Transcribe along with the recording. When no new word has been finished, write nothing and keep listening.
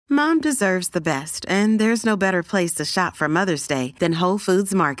Mom deserves the best, and there's no better place to shop for Mother's Day than Whole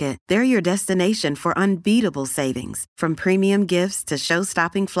Foods Market. They're your destination for unbeatable savings, from premium gifts to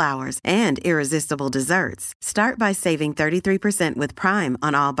show-stopping flowers and irresistible desserts. Start by saving 33% with Prime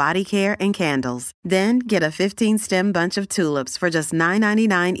on all body care and candles. Then get a 15-stem bunch of tulips for just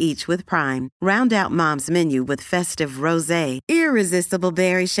 $9.99 each with Prime. Round out Mom's menu with festive rosé, irresistible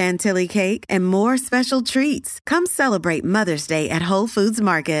berry chantilly cake, and more special treats. Come celebrate Mother's Day at Whole Foods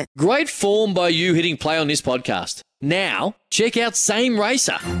Market. Great form by you hitting play on this podcast. Now, check out Same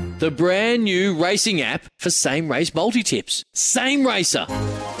Racer, the brand new racing app for same race multi-tips. Same Racer.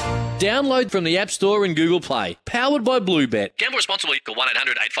 Download from the App Store and Google Play. Powered by Bluebet. Gamble responsibly. Call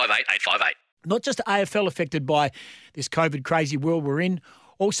 1-800-858-858. Not just AFL affected by this COVID crazy world we're in,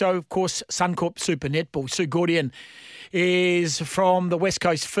 also, of course, Suncorp Super Netball. Sue Gordian is from the West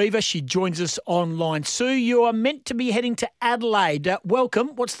Coast Fever. She joins us online. Sue, you are meant to be heading to Adelaide. Welcome.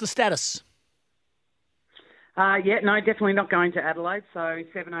 What's the status? Definitely not going to Adelaide. So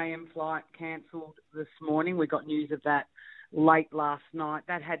 7 a.m. flight cancelled this morning. We got news of that late last night.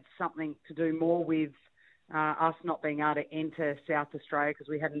 That had something to do more with us not being able to enter South Australia because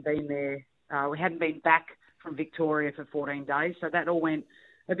we hadn't been there. We hadn't been back from Victoria for 14 days. So that all went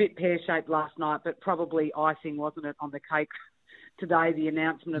a bit pear-shaped last night, but probably icing, wasn't it, on the cake today, the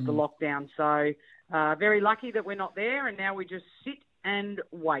announcement of the lockdown. So very lucky that we're not there, and now we just sit and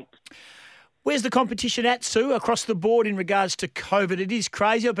wait. Where's the competition at, Sue, across the board in regards to COVID? It is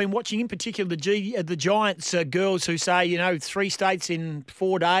crazy. I've been watching in particular the Giants girls who say, 3 states in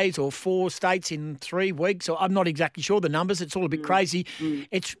 4 days or 4 states in 3 weeks. Or I'm not exactly sure the numbers. It's all a bit crazy.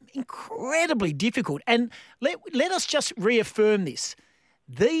 It's incredibly difficult. And let us just reaffirm this.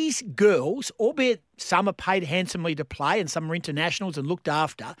 These girls, albeit some are paid handsomely to play and some are internationals and looked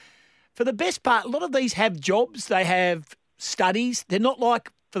after, for the best part, a lot of these have jobs. They have studies. They're not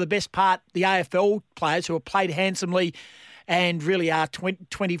like, for the best part, the AFL players who are paid handsomely and really are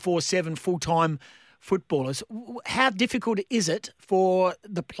 24/7 full-time footballers. How difficult is it for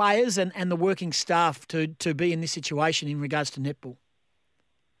the players and the working staff to be in this situation in regards to netball?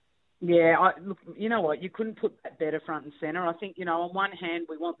 Yeah, look, you know what? You couldn't put that better front and centre. I think, on one hand,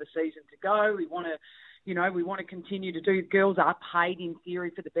 we want the season to go. We want to, we want to continue to do. Girls are paid in theory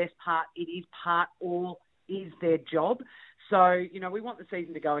for the best part. It is part or is their job. So, we want the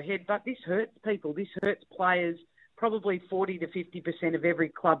season to go ahead, but this hurts people. This hurts players. Probably 40 to 50% of every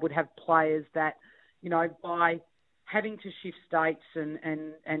club would have players that, by having to shift states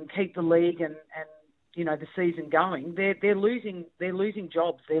and keep the league and the season going, they're losing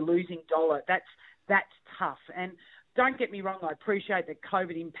jobs. They're losing dollar. That's tough. And don't get me wrong, I appreciate that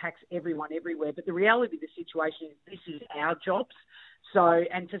COVID impacts everyone everywhere, but the reality of the situation is this is our jobs. So,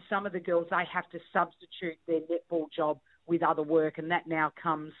 and for some of the girls, they have to substitute their netball job with other work, and that now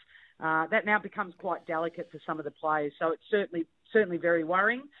becomes quite delicate for some of the players. So it's certainly very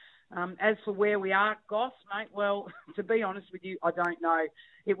worrying. As for where we are, Goss, mate, well, to be honest with you, I don't know.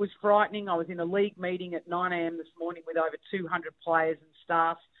 It was frightening. I was in a league meeting at 9 a.m. this morning with over 200 players and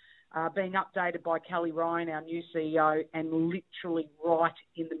staff, being updated by Kelly Ryan, our new CEO, and literally right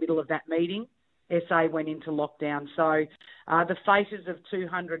in the middle of that meeting, SA went into lockdown. So the faces of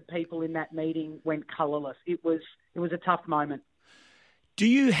 200 people in that meeting went colourless. It was a tough moment. Do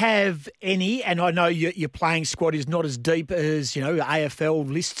you have any, and I know your playing squad is not as deep as, AFL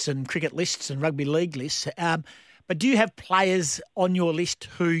lists and cricket lists and rugby league lists, but do you have players on your list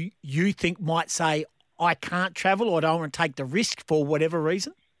who you think might say, I can't travel or I don't want to take the risk for whatever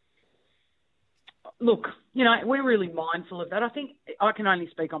reason? Look, we're really mindful of that. I think I can only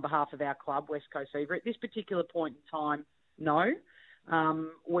speak on behalf of our club, West Coast Fever. At this particular point in time, no.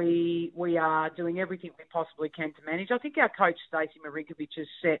 We are doing everything we possibly can to manage. I think our coach, Stacey Marinkovic, has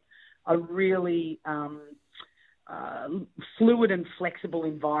set a really fluid and flexible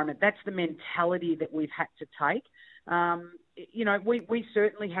environment. That's the mentality that we've had to take. We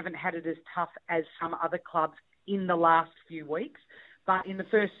certainly haven't had it as tough as some other clubs in the last few weeks. But in the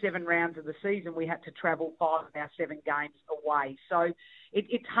first 7 rounds of the season, we had to travel 5 of our 7 games away. So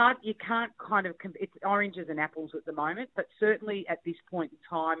it's hard. You can't it's oranges and apples at the moment. But certainly at this point in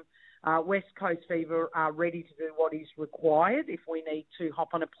time, West Coast Fever are ready to do what is required. If we need to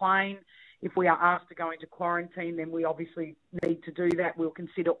hop on a plane, if we are asked to go into quarantine, then we obviously need to do that. We'll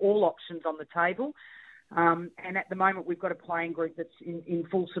consider all options on the table. And at the moment, we've got a playing group that's in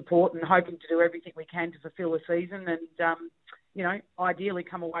full support and hoping to do everything we can to fulfil the season and, ideally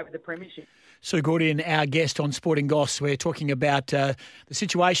come away with the premiership. Sue Gordian, our guest on Sporting Goss. We're talking about the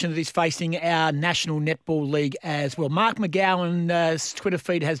situation that is facing our National Netball League as well. Mark McGowan's Twitter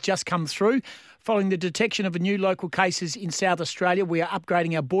feed has just come through Following the detection of new local cases in South Australia, we are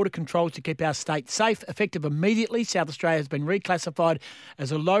upgrading our border controls to keep our state safe. Effective immediately, South Australia has been reclassified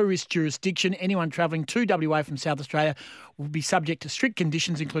as a low-risk jurisdiction. Anyone travelling to WA from South Australia will be subject to strict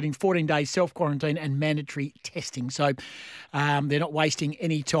conditions, including 14 days self-quarantine and mandatory testing. So they're not wasting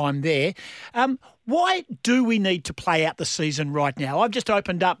any time there. Why do we need to play out the season right now? I've just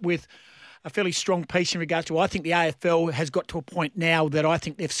opened up with a fairly strong piece in regards to I think the AFL has got to a point now that I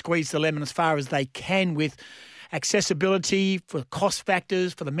think they've squeezed the lemon as far as they can with accessibility, for cost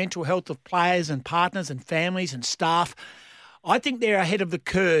factors, for the mental health of players and partners and families and staff. I think they're ahead of the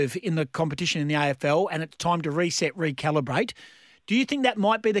curve in the competition in the AFL, and it's time to reset, recalibrate. Do you think that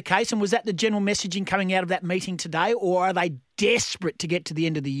might be the case? And was that the general messaging coming out of that meeting today, or are they desperate to get to the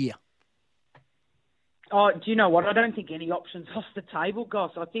end of the year? Oh, do you know what? I don't think any option's off the table,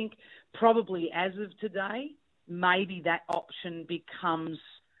 Goss. I think probably as of today, maybe that option becomes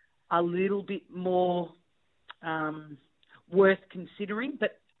a little bit more worth considering.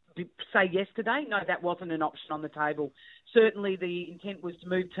 But say yesterday, no, that wasn't an option on the table. Certainly the intent was to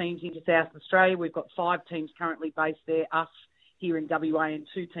move teams into South Australia. We've got 5 teams currently based there, us here in WA and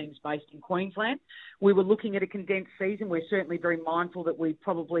 2 teams based in Queensland. We were looking at a condensed season. We're certainly very mindful that we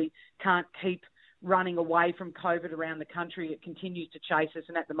probably can't keep running away from COVID around the country. It continues to chase us,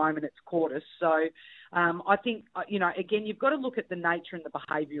 and at the moment it's caught us. So I think, again, you've got to look at the nature and the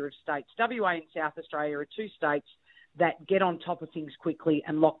behaviour of states. WA and South Australia are 2 states that get on top of things quickly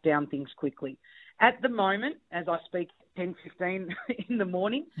and lock down things quickly. At the moment, as I speak, 10:15 in the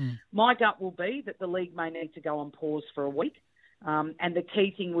morning, my gut will be that the league may need to go on pause for a week. And the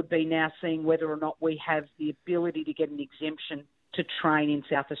key thing would be now seeing whether or not we have the ability to get an exemption to train in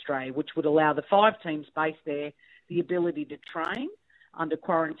South Australia, which would allow the 5 teams based there the ability to train under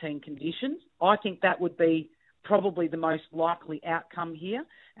quarantine conditions. I think that would be probably the most likely outcome here,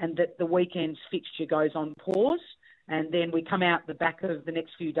 and that the weekend's fixture goes on pause, and then we come out the back of the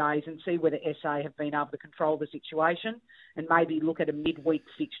next few days and see whether SA have been able to control the situation and maybe look at a midweek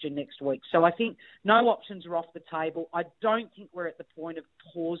fixture next week. So I think no options are off the table. I don't think we're at the point of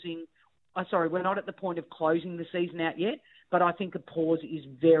pausing. We're not at the point of closing the season out yet, but I think a pause is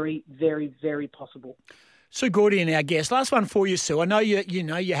very, very, very possible. Sue Gordian, our guest. Last one for you, Sue. I know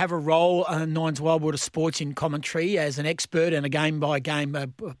you have a role on Nine's Wild Water Sports in commentary as an expert and a game-by-game,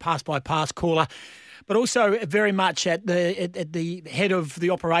 pass-by-pass caller, but also very much at the head of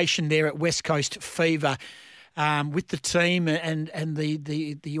the operation there at West Coast Fever with the team and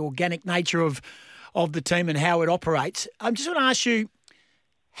the organic nature of the team and how it operates. I just want to ask you,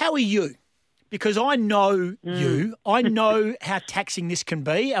 how are you? Because I know you. I know how taxing this can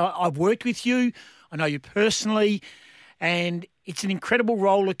be. I've worked with you. I know you personally. And it's an incredible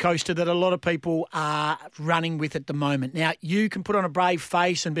roller coaster that a lot of people are running with at the moment. Now, you can put on a brave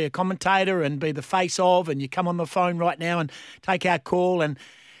face and be a commentator and be the face of, and you come on the phone right now and take our call and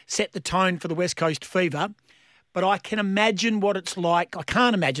set the tone for the West Coast Fever. But I can imagine what it's like. I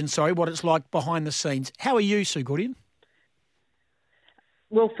can't imagine, what it's like behind the scenes. How are you, Sue Gordian?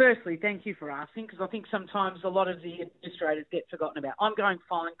 Well, firstly, thank you for asking, because I think sometimes a lot of the administrators get forgotten about. I'm going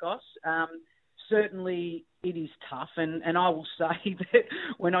fine, Goss. Certainly it is tough, and I will say that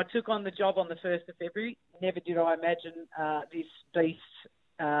when I took on the job on the 1st of February, never did I imagine this beast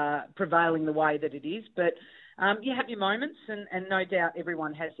prevailing the way that it is. But you have your moments, and no doubt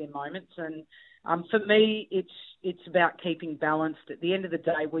everyone has their moments. And for me, it's about keeping balanced. At the end of the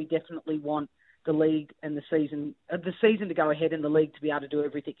day, we definitely want the league and the season to go ahead and the league to be able to do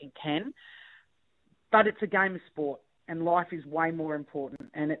everything it can. But it's a game of sport, and life is way more important.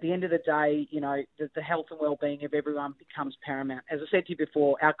 And at the end of the day, the health and well-being of everyone becomes paramount. As I said to you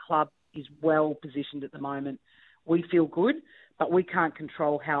before, our club is well positioned at the moment. We feel good, but we can't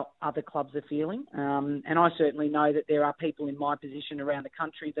control how other clubs are feeling. And I certainly know that there are people in my position around the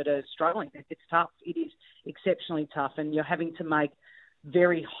country that are struggling. It's tough. It is exceptionally tough. And you're having to make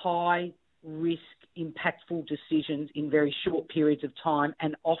very high risk, impactful decisions in very short periods of time,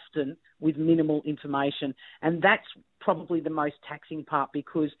 and often with minimal information. And that's probably the most taxing part,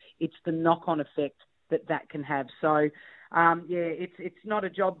 because it's the knock-on effect that can have. So, it's not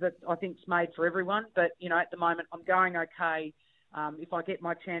a job that I think is made for everyone, but, at the moment I'm going okay. If I get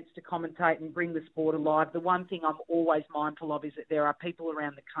my chance to commentate and bring the sport alive, the one thing I'm always mindful of is that there are people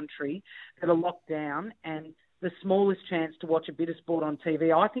around the country that are locked down, and the smallest chance to watch a bit of sport on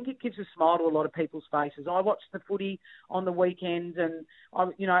TV, I think it gives a smile to a lot of people's faces. I watched the footy on the weekend, and I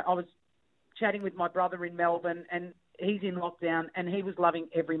was chatting with my brother in Melbourne, and he's in lockdown, and he was loving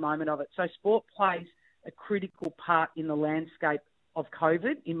every moment of it. So sport plays a critical part in the landscape of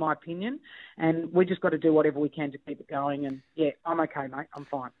COVID, in my opinion, and we just got to do whatever we can to keep it going. And yeah, I'm okay, mate. I'm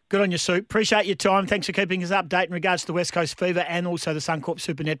fine. Good on you, Sue. Appreciate your time. Thanks for keeping us updated in regards to the West Coast Fever and also the Suncorp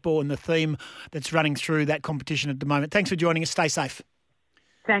Super Netball and the theme that's running through that competition at the moment. Thanks for joining us. Stay safe.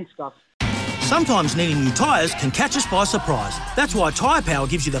 Thanks, Goss. Sometimes needing new tyres can catch us by surprise. That's why Tyre Power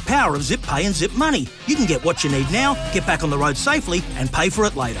gives you the power of Zip Pay and Zip Money. You can get what you need now, get back on the road safely and pay for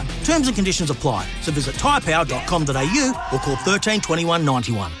it later. Terms and conditions apply. So visit tyrepower.com.au or call 13 21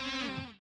 91.